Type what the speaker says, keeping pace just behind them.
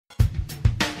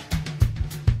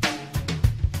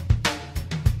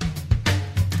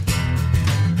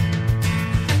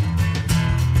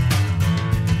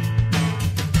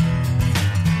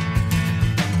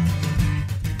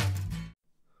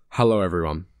Hello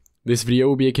everyone. This video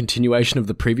will be a continuation of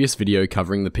the previous video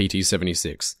covering the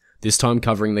PT-76, this time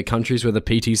covering the countries where the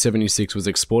PT-76 was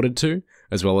exported to,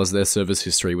 as well as their service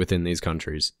history within these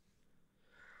countries.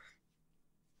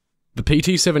 The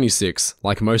PT-76,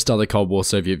 like most other Cold War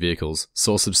Soviet vehicles,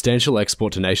 saw substantial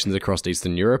export to nations across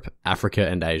Eastern Europe, Africa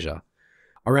and Asia.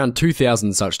 Around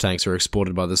 2,000 such tanks were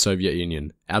exported by the Soviet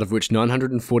Union, out of which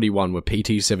 941 were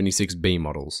PT-76B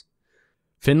models.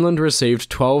 Finland received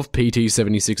 12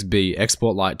 PT-76B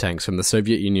export light tanks from the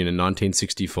Soviet Union in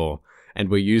 1964, and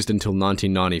were used until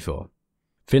 1994.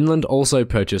 Finland also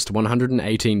purchased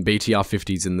 118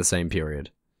 BTR-50s in the same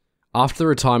period. After the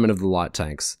retirement of the light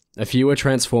tanks, a few were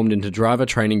transformed into driver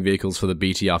training vehicles for the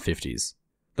BTR-50s.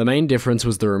 The main difference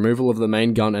was the removal of the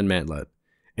main gun and mantlet.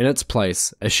 In its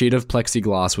place, a sheet of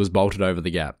plexiglass was bolted over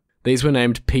the gap. These were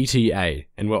named PT-A,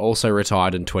 and were also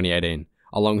retired in 2018.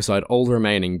 Alongside all the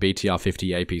remaining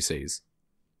BTR-50 APCs.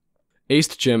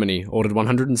 East Germany ordered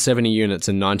 170 units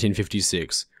in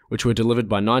 1956, which were delivered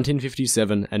by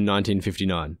 1957 and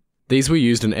 1959. These were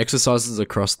used in exercises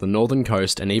across the northern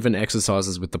coast and even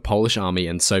exercises with the Polish Army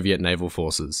and Soviet naval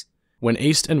forces. When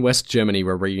East and West Germany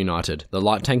were reunited, the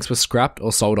light tanks were scrapped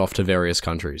or sold off to various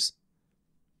countries.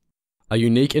 A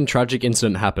unique and tragic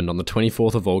incident happened on the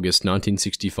 24th of August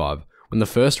 1965, when the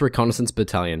 1st Reconnaissance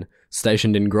Battalion,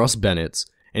 stationed in Gross-Benitz,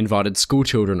 invited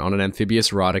schoolchildren on an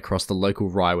amphibious ride across the local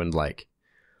Rhineland Lake.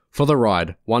 For the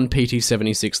ride, one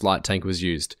PT-76 light tank was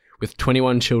used, with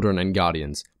 21 children and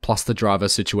guardians, plus the driver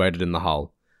situated in the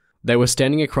hull. They were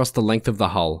standing across the length of the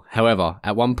hull, however,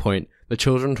 at one point, the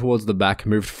children towards the back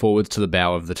moved forwards to the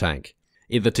bow of the tank,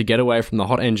 either to get away from the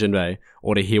hot engine bay,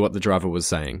 or to hear what the driver was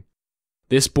saying.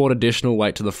 This brought additional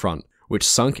weight to the front, which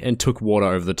sunk and took water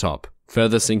over the top,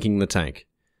 further sinking the tank.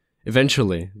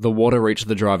 Eventually, the water reached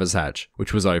the driver's hatch,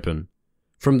 which was open.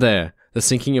 From there, the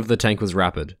sinking of the tank was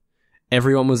rapid.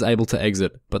 Everyone was able to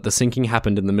exit, but the sinking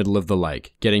happened in the middle of the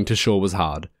lake. Getting to shore was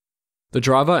hard. The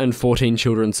driver and 14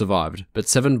 children survived, but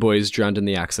 7 boys drowned in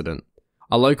the accident.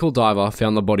 A local diver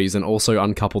found the bodies and also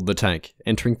uncoupled the tank,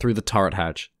 entering through the turret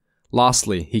hatch.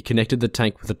 Lastly, he connected the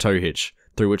tank with a tow hitch,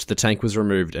 through which the tank was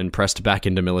removed and pressed back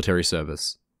into military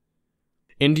service.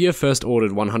 India first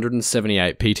ordered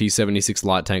 178 PT-76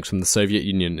 light tanks from the Soviet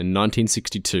Union in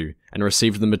 1962 and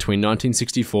received them between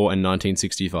 1964 and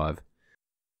 1965.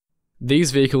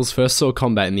 These vehicles first saw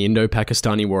combat in the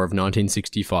Indo-Pakistani War of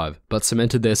 1965, but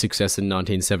cemented their success in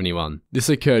 1971. This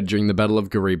occurred during the Battle of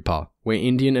Gharibpur, where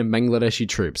Indian and Bangladeshi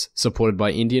troops, supported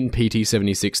by Indian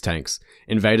PT-76 tanks,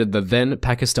 invaded the then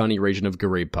Pakistani region of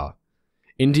Gharibpur.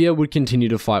 India would continue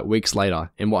to fight weeks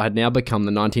later in what had now become the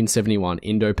 1971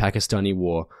 Indo-Pakistani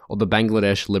War, or the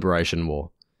Bangladesh Liberation War.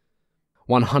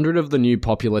 100 of the new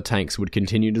popular tanks would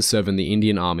continue to serve in the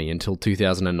Indian Army until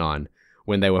 2009,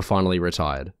 when they were finally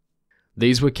retired.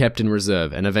 These were kept in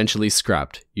reserve and eventually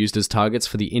scrapped, used as targets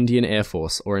for the Indian Air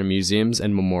Force or in museums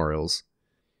and memorials.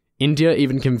 India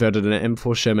even converted an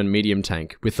M4 Sherman medium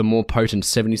tank with the more potent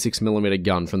 76mm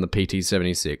gun from the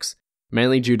PT-76,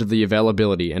 mainly due to the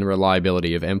availability and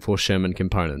reliability of M4 Sherman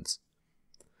components.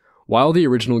 While the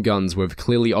original guns were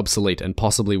clearly obsolete and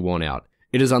possibly worn out,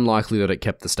 it is unlikely that it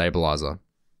kept the stabilizer.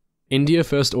 India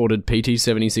first ordered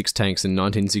PT-76 tanks in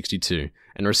 1962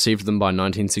 and received them by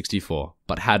 1964,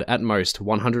 but had at most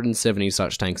 170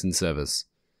 such tanks in service.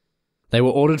 They were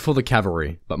ordered for the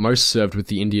cavalry, but most served with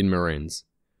the Indian Marines.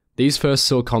 These first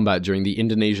saw combat during the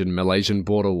Indonesian-Malaysian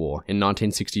border war in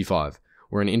 1965,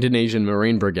 where an Indonesian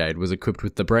Marine Brigade was equipped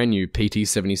with the brand new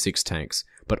PT-76 tanks,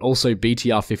 but also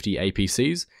BTR-50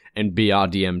 APCs and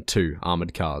BRDM-2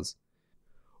 armoured cars.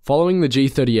 Following the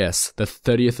G30S, the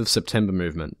 30th of September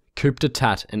movement, coup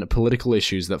d'etat and political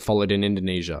issues that followed in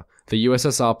Indonesia, the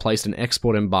USSR placed an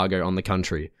export embargo on the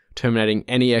country, terminating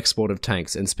any export of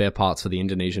tanks and spare parts for the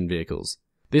Indonesian vehicles.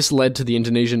 This led to the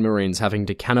Indonesian Marines having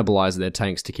to cannibalize their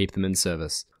tanks to keep them in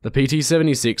service. The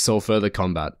PT-76 saw further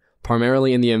combat,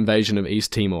 primarily in the invasion of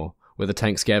East Timor, where the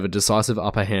tanks gave a decisive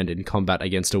upper hand in combat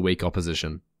against a weak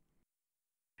opposition.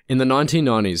 In the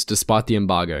 1990s, despite the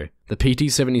embargo, the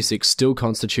PT-76 still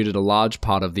constituted a large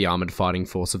part of the armoured fighting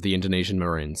force of the Indonesian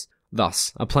Marines.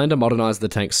 Thus, a plan to modernise the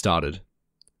tanks started.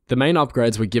 The main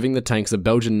upgrades were giving the tanks a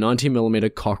Belgian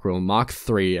 90mm Cockerel Mark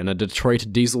III and a Detroit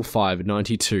Diesel 5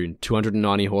 92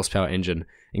 290 horsepower engine,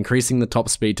 increasing the top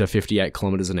speed to 58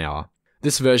 km an hour.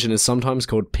 This version is sometimes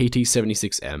called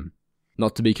PT-76M,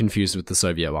 not to be confused with the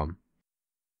Soviet one.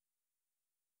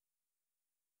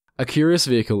 A curious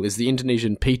vehicle is the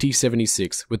Indonesian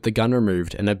PT-76 with the gun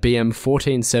removed and a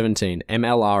BM-1417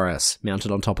 MLRS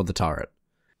mounted on top of the turret.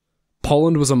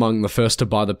 Poland was among the first to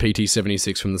buy the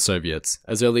PT-76 from the Soviets,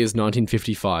 as early as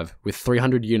 1955, with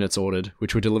 300 units ordered,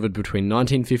 which were delivered between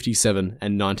 1957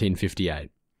 and 1958.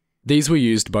 These were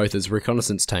used both as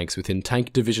reconnaissance tanks within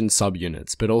tank division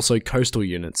subunits, but also coastal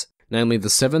units, namely the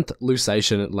 7th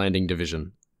Lusatian Landing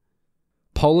Division.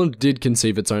 Poland did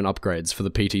conceive its own upgrades for the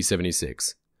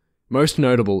PT-76. Most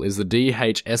notable is the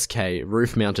DHSK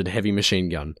roof-mounted heavy machine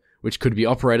gun, which could be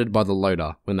operated by the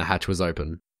loader when the hatch was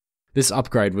open. This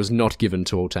upgrade was not given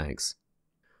to all tanks.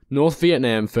 North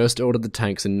Vietnam first ordered the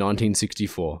tanks in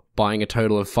 1964, buying a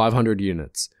total of 500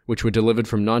 units, which were delivered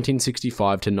from 1965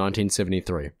 to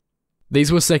 1973.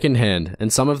 These were second-hand,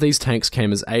 and some of these tanks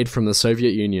came as aid from the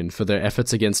Soviet Union for their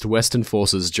efforts against Western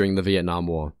forces during the Vietnam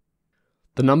War.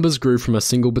 The numbers grew from a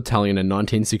single battalion in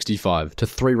 1965 to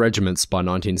 3 regiments by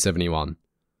 1971.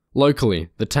 Locally,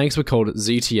 the tanks were called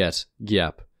Ztiet,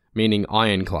 Giap, meaning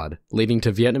ironclad, leading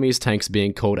to Vietnamese tanks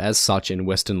being called as such in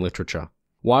Western literature.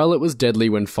 While it was deadly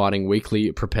when fighting weakly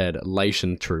prepared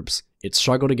Laotian troops, it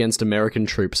struggled against American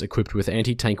troops equipped with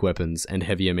anti-tank weapons and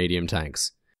heavier medium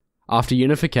tanks. After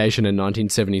unification in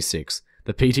 1976,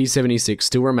 the PT-76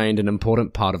 still remained an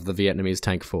important part of the Vietnamese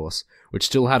tank force, which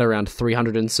still had around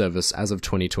 300 in service as of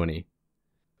 2020.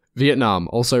 Vietnam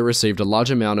also received a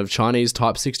large amount of Chinese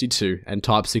Type 62 and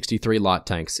Type 63 light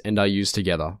tanks and are used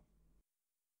together.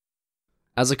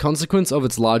 As a consequence of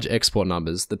its large export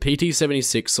numbers, the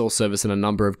PT-76 saw service in a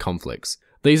number of conflicts.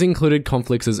 These included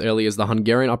conflicts as early as the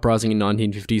Hungarian Uprising in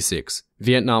 1956,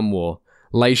 Vietnam War,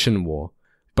 Laotian War,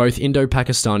 both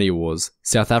Indo-Pakistani Wars,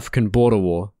 South African Border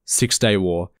War, Six-Day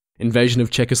War, invasion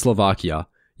of Czechoslovakia,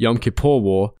 Yom Kippur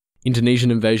War,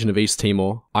 Indonesian invasion of East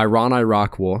Timor,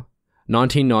 Iran-Iraq War,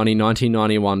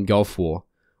 1990-1991 Gulf War,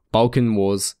 Balkan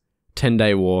Wars,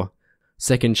 10-Day War,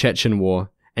 Second Chechen War,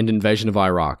 and invasion of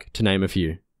Iraq, to name a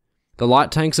few. The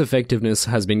light tank's effectiveness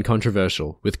has been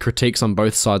controversial, with critiques on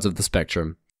both sides of the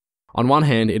spectrum. On one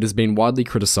hand, it has been widely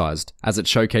criticised, as it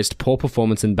showcased poor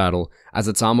performance in battle, as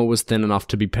its armour was thin enough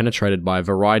to be penetrated by a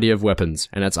variety of weapons,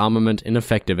 and its armament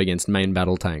ineffective against main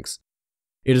battle tanks.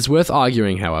 It is worth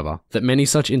arguing, however, that many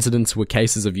such incidents were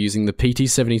cases of using the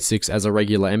PT-76 as a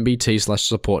regular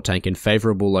MBT/support tank in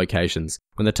favourable locations,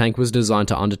 when the tank was designed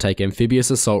to undertake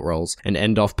amphibious assault roles and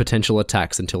end off potential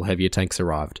attacks until heavier tanks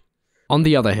arrived. On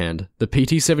the other hand, the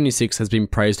PT-76 has been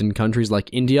praised in countries like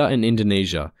India and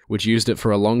Indonesia, which used it for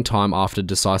a long time after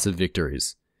decisive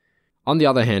victories. On the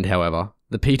other hand, however,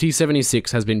 the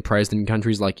PT-76 has been praised in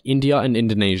countries like India and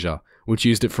Indonesia, which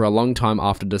used it for a long time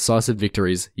after decisive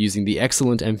victories, using the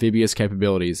excellent amphibious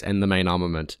capabilities and the main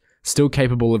armament, still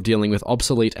capable of dealing with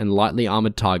obsolete and lightly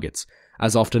armoured targets,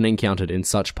 as often encountered in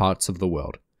such parts of the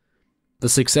world. The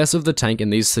success of the tank in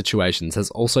these situations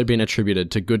has also been attributed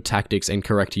to good tactics and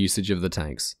correct usage of the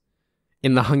tanks.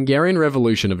 In the Hungarian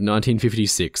Revolution of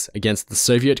 1956, against the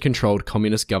Soviet-controlled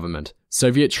communist government,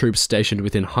 Soviet troops stationed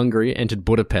within Hungary entered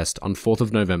Budapest on 4th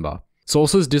of November.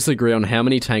 Sources disagree on how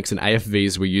many tanks and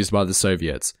AFVs were used by the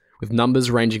Soviets, with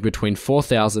numbers ranging between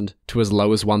 4,000 to as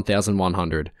low as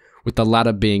 1,100, with the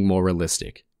latter being more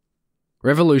realistic.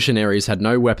 Revolutionaries had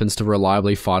no weapons to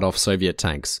reliably fight off Soviet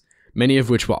tanks, many of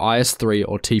which were IS-3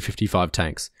 or T-55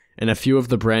 tanks, and a few of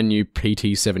the brand new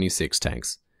PT-76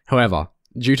 tanks. However,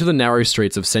 due to the narrow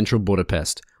streets of central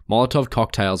Budapest, Molotov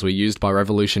cocktails were used by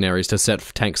revolutionaries to set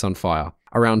tanks on fire.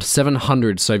 Around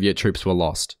 700 Soviet troops were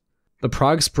lost. The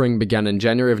Prague Spring began in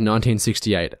January of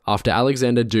 1968 after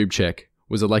Alexander Dubček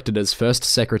was elected as first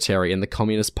secretary in the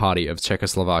Communist Party of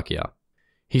Czechoslovakia.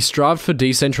 He strived for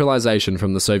decentralization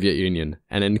from the Soviet Union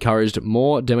and encouraged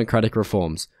more democratic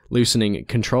reforms, loosening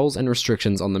controls and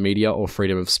restrictions on the media or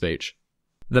freedom of speech.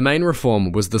 The main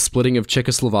reform was the splitting of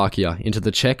Czechoslovakia into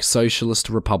the Czech Socialist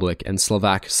Republic and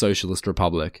Slovak Socialist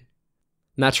Republic.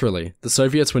 Naturally, the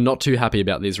Soviets were not too happy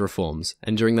about these reforms,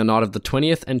 and during the night of the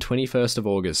 20th and 21st of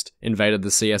August, invaded the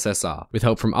CSSR, with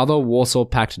help from other Warsaw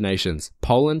Pact nations,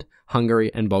 Poland,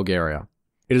 Hungary, and Bulgaria.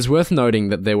 It is worth noting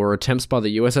that there were attempts by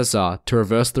the USSR to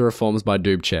reverse the reforms by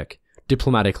Dubček,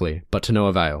 diplomatically, but to no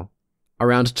avail.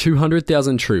 Around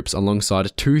 200,000 troops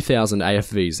alongside 2,000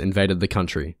 AFVs invaded the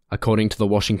country, according to the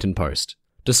Washington Post.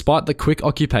 Despite the quick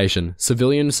occupation,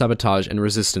 civilian sabotage and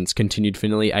resistance continued for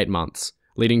nearly 8 months,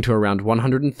 leading to around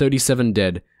 137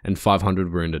 dead and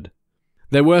 500 wounded.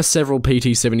 There were several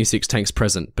PT-76 tanks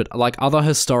present, but like other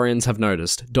historians have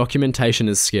noticed, documentation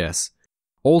is scarce.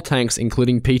 All tanks,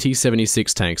 including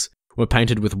PT-76 tanks, were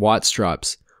painted with white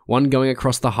stripes, one going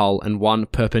across the hull and one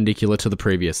perpendicular to the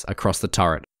previous across the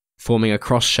turret, forming a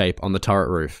cross shape on the turret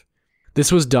roof.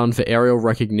 This was done for aerial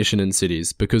recognition in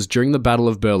cities because during the Battle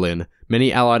of Berlin,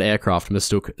 many Allied aircraft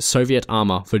mistook Soviet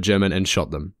armour for German and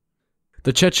shot them.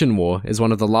 The Chechen War is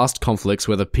one of the last conflicts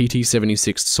where the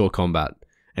PT-76 saw combat,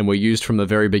 and were used from the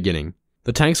very beginning.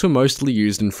 The tanks were mostly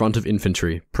used in front of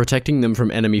infantry, protecting them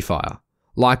from enemy fire.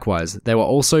 Likewise, they were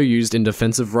also used in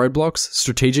defensive roadblocks,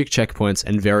 strategic checkpoints,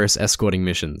 and various escorting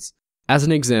missions. As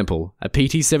an example, a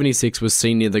PT-76 was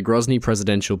seen near the Grozny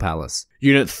Presidential Palace.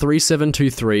 Unit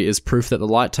 3723 is proof that the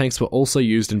light tanks were also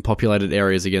used in populated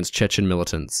areas against Chechen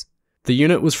militants. The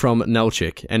unit was from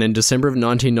Nelchik, and in December of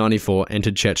 1994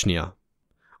 entered Chechnya.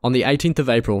 On the 18th of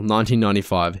April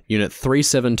 1995, Unit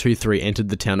 3723 entered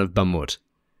the town of Bamut.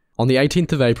 On the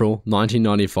 18th of April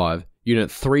 1995, Unit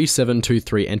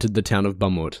 3723 entered the town of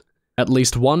Bamut. At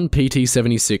least one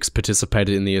PT-76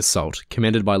 participated in the assault,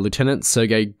 commanded by Lieutenant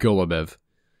Sergei Golubev.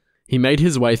 He made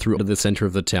his way through to the center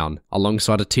of the town,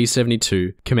 alongside a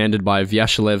T-72 commanded by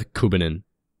Vyacheslav Kubinin.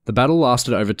 The battle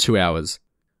lasted over 2 hours.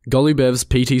 Golubev's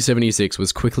PT-76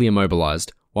 was quickly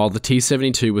immobilized, while the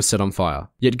T-72 was set on fire.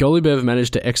 Yet Golubev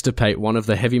managed to extirpate one of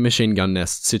the heavy machine gun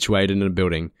nests situated in a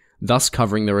building, thus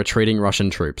covering the retreating Russian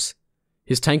troops.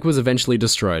 His tank was eventually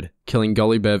destroyed, killing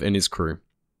Golubev and his crew.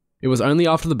 It was only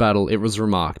after the battle it was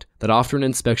remarked that after an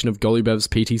inspection of Golubev's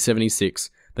PT-76,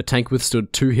 the tank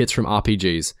withstood 2 hits from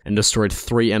RPGs and destroyed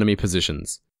 3 enemy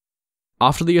positions.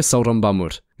 After the assault on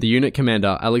Bamut, the unit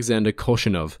commander Alexander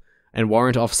Korshinov and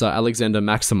warrant officer Alexander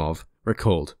Maximov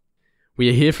recalled, "We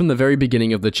are here from the very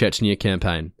beginning of the Chechnya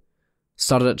campaign.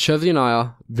 Started at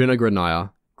Chervenaya,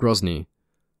 Vinogradnaya, Grozny.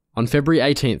 On February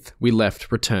 18th, we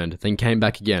left, returned, then came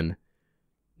back again.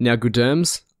 Now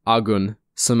Gudermes, Argun,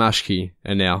 Samashki,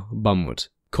 and now Bamut."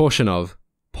 Korshinov,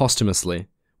 posthumously,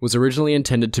 was originally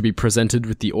intended to be presented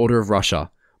with the Order of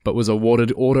Russia, but was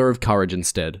awarded Order of Courage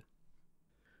instead.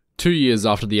 2 years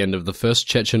after the end of the First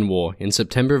Chechen War, in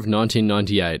September of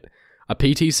 1998, a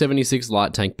PT-76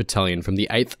 light tank battalion from the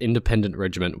 8th Independent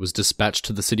Regiment was dispatched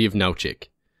to the city of Nelchik.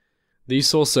 These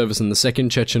saw service in the Second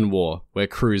Chechen War, where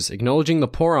crews, acknowledging the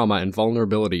poor armor and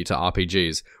vulnerability to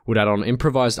RPGs, would add on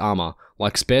improvised armor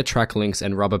like spare track links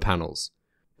and rubber panels.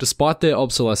 Despite their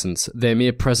obsolescence, their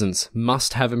mere presence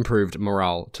must have improved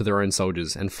morale to their own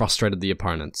soldiers and frustrated the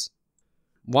opponents.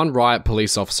 One riot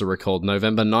police officer recalled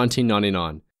November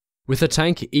 1999, "With a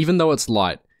tank, even though it's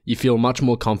light, you feel much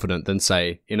more confident than,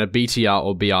 say, in a BTR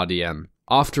or BRDM.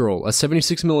 After all, a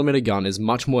 76mm gun is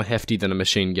much more hefty than a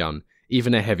machine gun,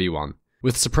 even a heavy one.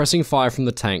 With suppressing fire from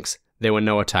the tanks, there were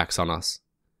no attacks on us."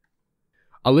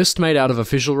 A list made out of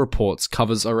official reports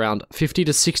covers around 50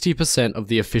 to 60% of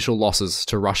the official losses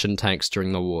to Russian tanks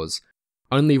during the wars.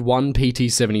 Only one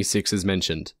PT-76 is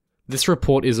mentioned. This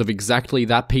report is of exactly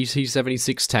that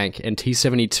PT-76 tank and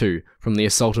T-72 from the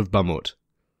assault of Bamut.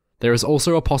 There is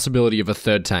also a possibility of a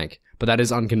third tank, but that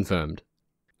is unconfirmed.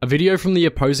 A video from the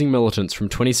opposing militants from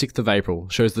 26th of April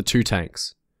shows the 2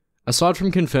 tanks. Aside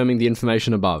from confirming the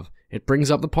information above, it brings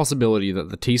up the possibility that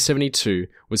the T-72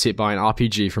 was hit by an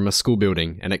RPG from a school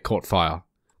building and it caught fire.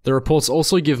 The reports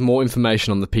also give more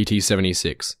information on the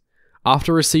PT-76.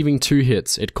 After receiving 2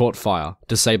 hits, it caught fire,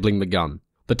 disabling the gun.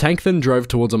 The tank then drove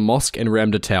towards a mosque and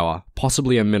rammed a tower,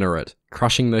 possibly a minaret,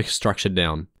 crushing the structure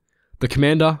down. The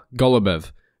commander,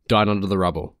 Golubev, died under the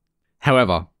rubble.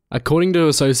 However, according to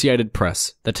Associated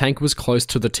Press, the tank was close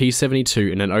to the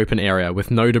T-72 in an open area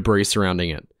with no debris surrounding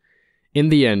it. In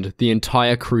the end, the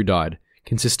entire crew died,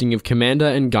 consisting of commander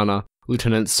and gunner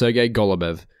Lieutenant Sergei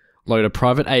Golubev, loader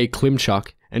Private A. Klimchuk,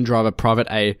 and driver Private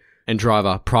A.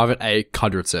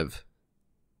 Kudrytsev.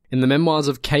 In the memoirs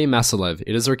of K. Masilev,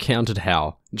 it is recounted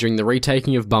how, during the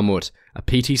retaking of Bamut, a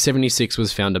PT-76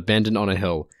 was found abandoned on a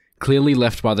hill, clearly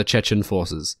left by the Chechen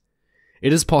forces.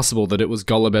 It is possible that it was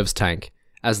Golubev's tank,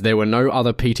 as there were no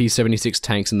other PT-76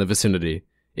 tanks in the vicinity.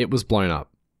 It was blown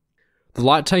up. The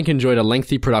light tank enjoyed a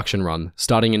lengthy production run,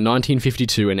 starting in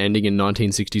 1952 and ending in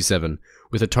 1967,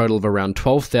 with a total of around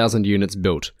 12,000 units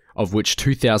built, of which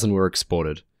 2,000 were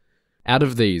exported. Out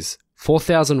of these,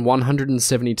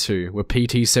 4,172 were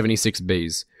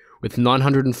PT-76Bs, with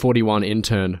 941 in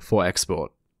turn for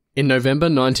export. In November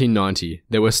 1990,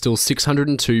 there were still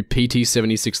 602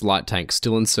 PT-76 light tanks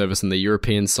still in service in the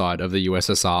European side of the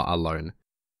USSR alone.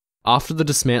 After the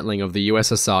dismantling of the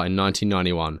USSR in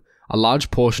 1991, a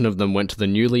large portion of them went to the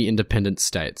newly independent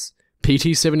states.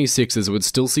 PT-76s would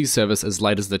still see service as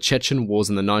late as the Chechen Wars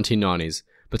in the 1990s,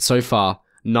 but so far,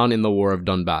 none in the War of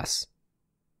Donbass.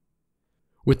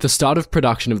 With the start of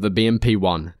production of the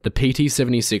BMP-1, the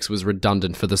PT-76 was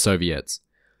redundant for the Soviets.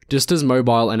 Just as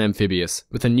mobile and amphibious,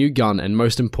 with a new gun and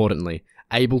most importantly,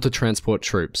 able to transport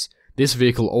troops, this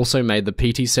vehicle also made the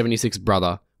PT-76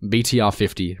 brother,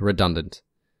 BTR-50, redundant.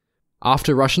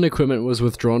 After Russian equipment was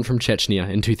withdrawn from Chechnya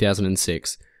in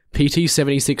 2006,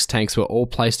 PT-76 tanks were all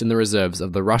placed in the reserves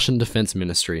of the Russian Defense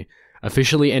Ministry,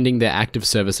 officially ending their active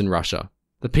service in Russia.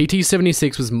 The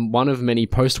PT-76 was one of many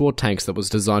post-war tanks that was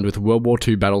designed with World War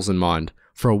II battles in mind,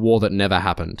 for a war that never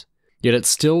happened. Yet it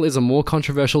still is a more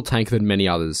controversial tank than many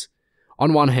others.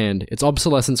 On one hand, its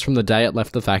obsolescence from the day it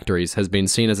left the factories has been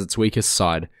seen as its weakest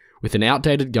side, with an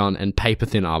outdated gun and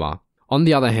paper-thin armour. On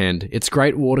the other hand, its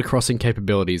great water-crossing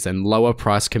capabilities and lower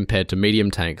price compared to medium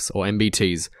tanks, or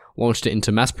MBTs, launched it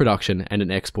into mass production and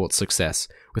an export success,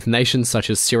 with nations such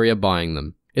as Syria buying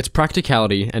them. Its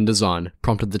practicality and design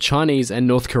prompted the Chinese and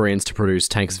North Koreans to produce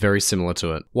tanks very similar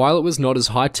to it. While it was not as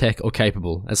high-tech or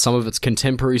capable as some of its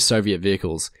contemporary Soviet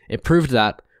vehicles, it proved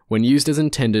that, when used as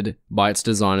intended by its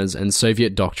designers and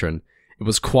Soviet doctrine, it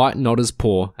was quite not as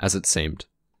poor as it seemed.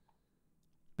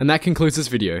 And that concludes this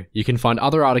video. You can find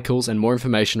other articles and more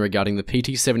information regarding the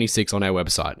PT-76 on our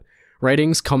website.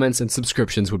 Ratings, comments, and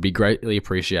subscriptions would be greatly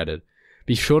appreciated.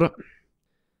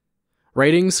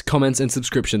 Ratings, comments, and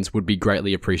subscriptions would be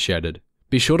greatly appreciated.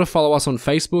 Be sure to follow us on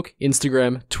Facebook,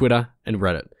 Instagram, Twitter, and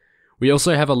Reddit. We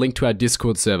also have a link to our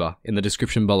Discord server in the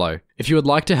description below. If you would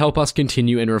like to help us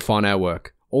continue and refine our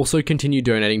work, also continue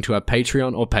donating to our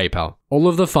Patreon or PayPal. All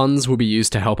of the funds will be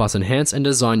used to help us enhance and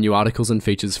design new articles and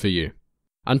features for you.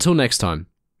 Until next time,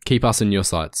 keep us in your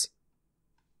sights.